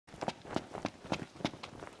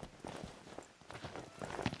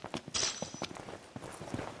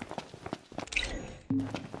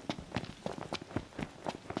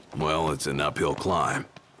Well, it's an uphill climb.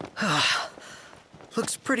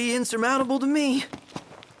 Looks pretty insurmountable to me.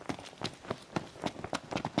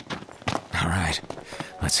 All right,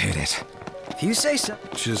 let's hit it. If you say so.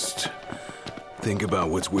 Just think about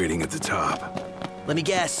what's waiting at the top. Let me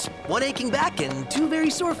guess. One aching back and two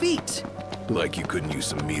very sore feet. Like you couldn't use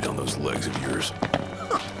some meat on those legs of yours.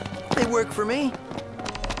 They work for me.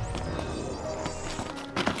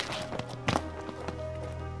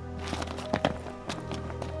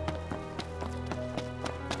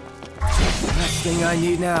 Last thing I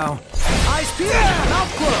need now. Eyes peeled,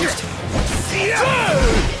 mouth closed.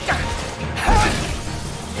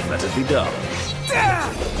 Let it be done.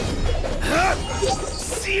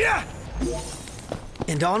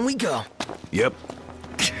 And on we go. Yep.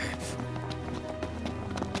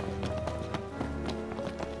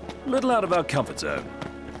 Little out of our comfort zone.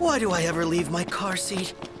 Why do I ever leave my car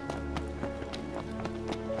seat?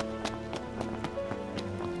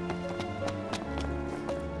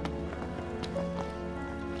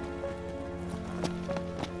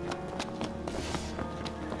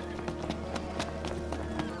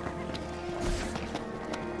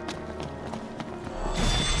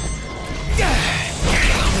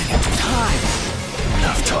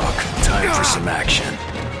 Enough talk. Time for some action.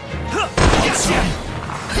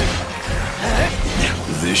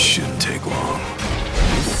 This shouldn't take long.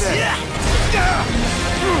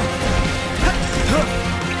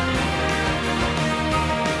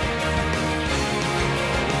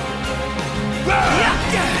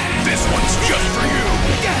 This one's just for you.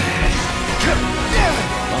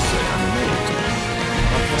 I'll say I'm amazed.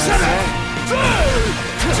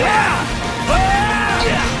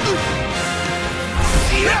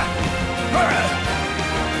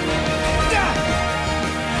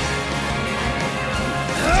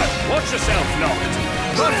 Watch yourself, Noct.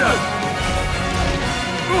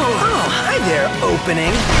 Oh, hi there,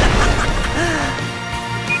 opening.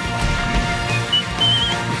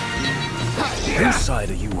 Whose side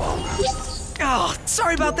are you on? Oh,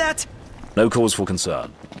 sorry about that. No cause for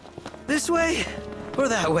concern. This way or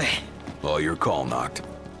that way? All your call, Noct.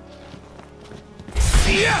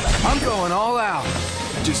 I'm going all out.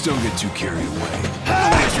 Just don't get too carried away.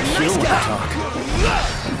 Nice guy.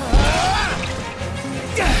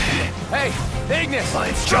 Hey, Ignis!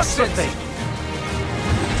 It's just something.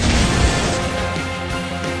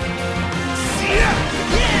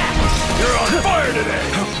 You're on fire today!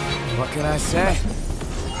 What can I say?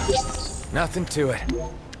 Nothing to it.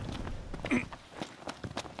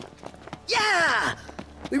 Yeah!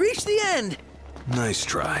 We reached the end. Nice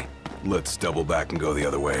try. Let's double back and go the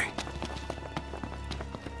other way.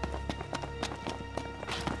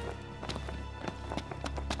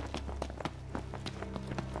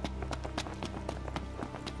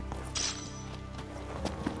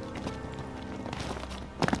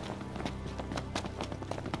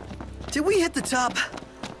 Did we hit the top?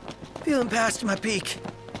 Feeling past my peak.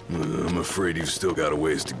 I'm afraid you've still got a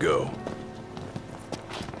ways to go.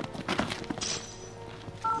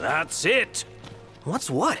 That's it. What's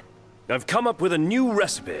what? I've come up with a new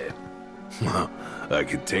recipe. I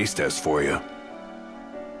could taste test for you.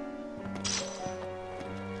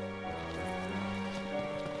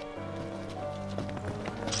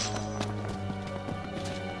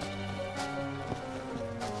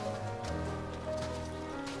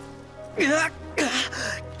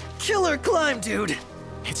 Killer climb, dude.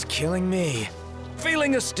 It's killing me.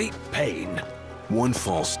 Feeling a steep pain. One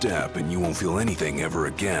false step and you won't feel anything ever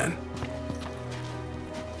again.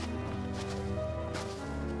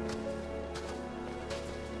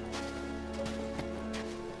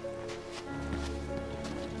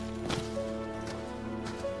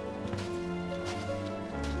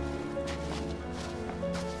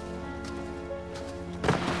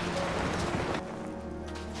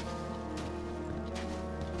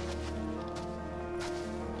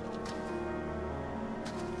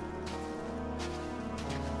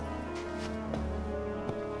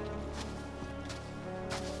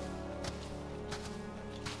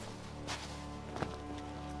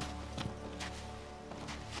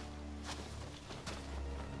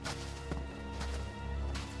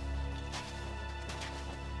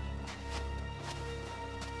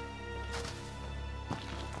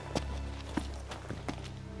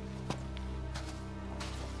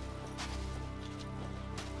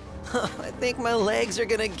 I think my legs are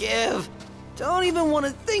gonna give. Don't even want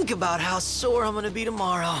to think about how sore I'm gonna be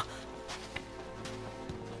tomorrow.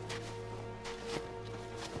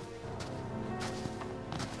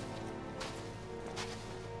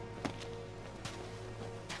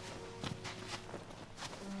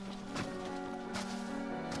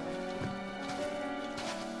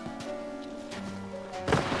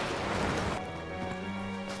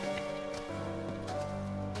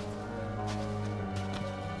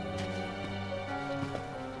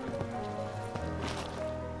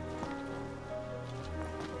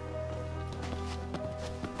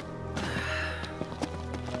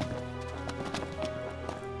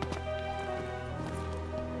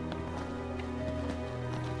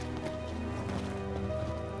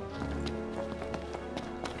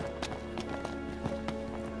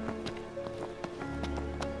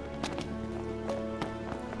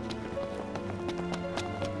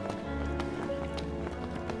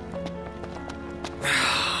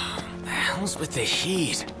 comes with the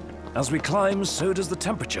heat. As we climb, so does the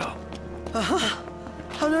temperature.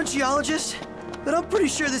 I'm no geologist, but I'm pretty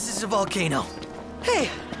sure this is a volcano. Hey,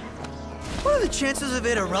 what are the chances of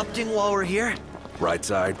it erupting while we're here? Right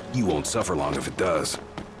side, you won't suffer long if it does.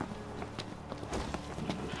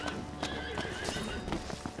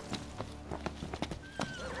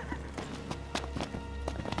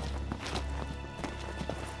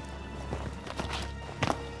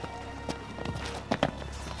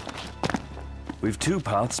 We've 2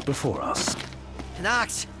 paths before us.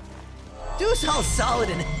 Knox, do us all solid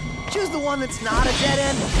and choose the one that's not a dead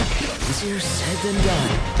end. Easier said than done.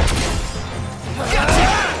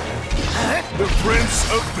 The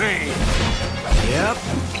Prince of Pain! Yep.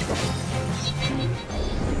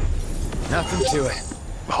 Nothing to it.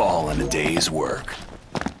 All in a day's work.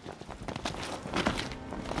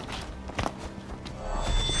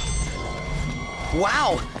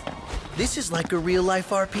 Wow, this is like a real-life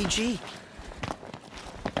RPG.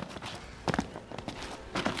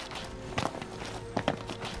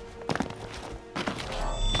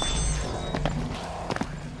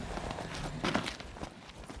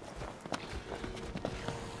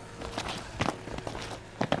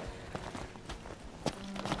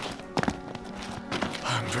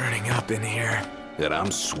 I'm burning up in here. And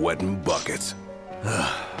I'm sweating buckets.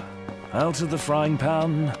 Out of the frying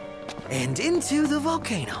pan. And into the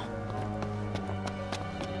volcano.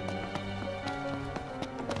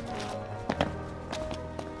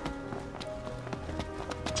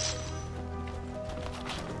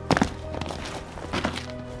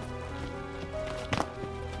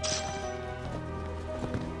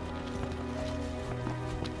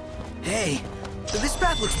 Hey, this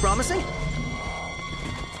path looks promising.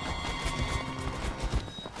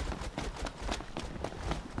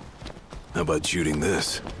 How about shooting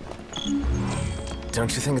this?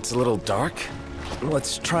 Don't you think it's a little dark?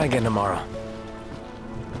 Let's try again tomorrow.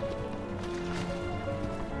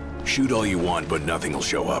 Shoot all you want, but nothing will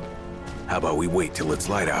show up. How about we wait till it's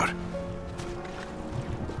light out?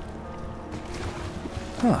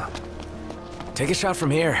 Take a shot from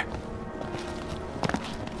here.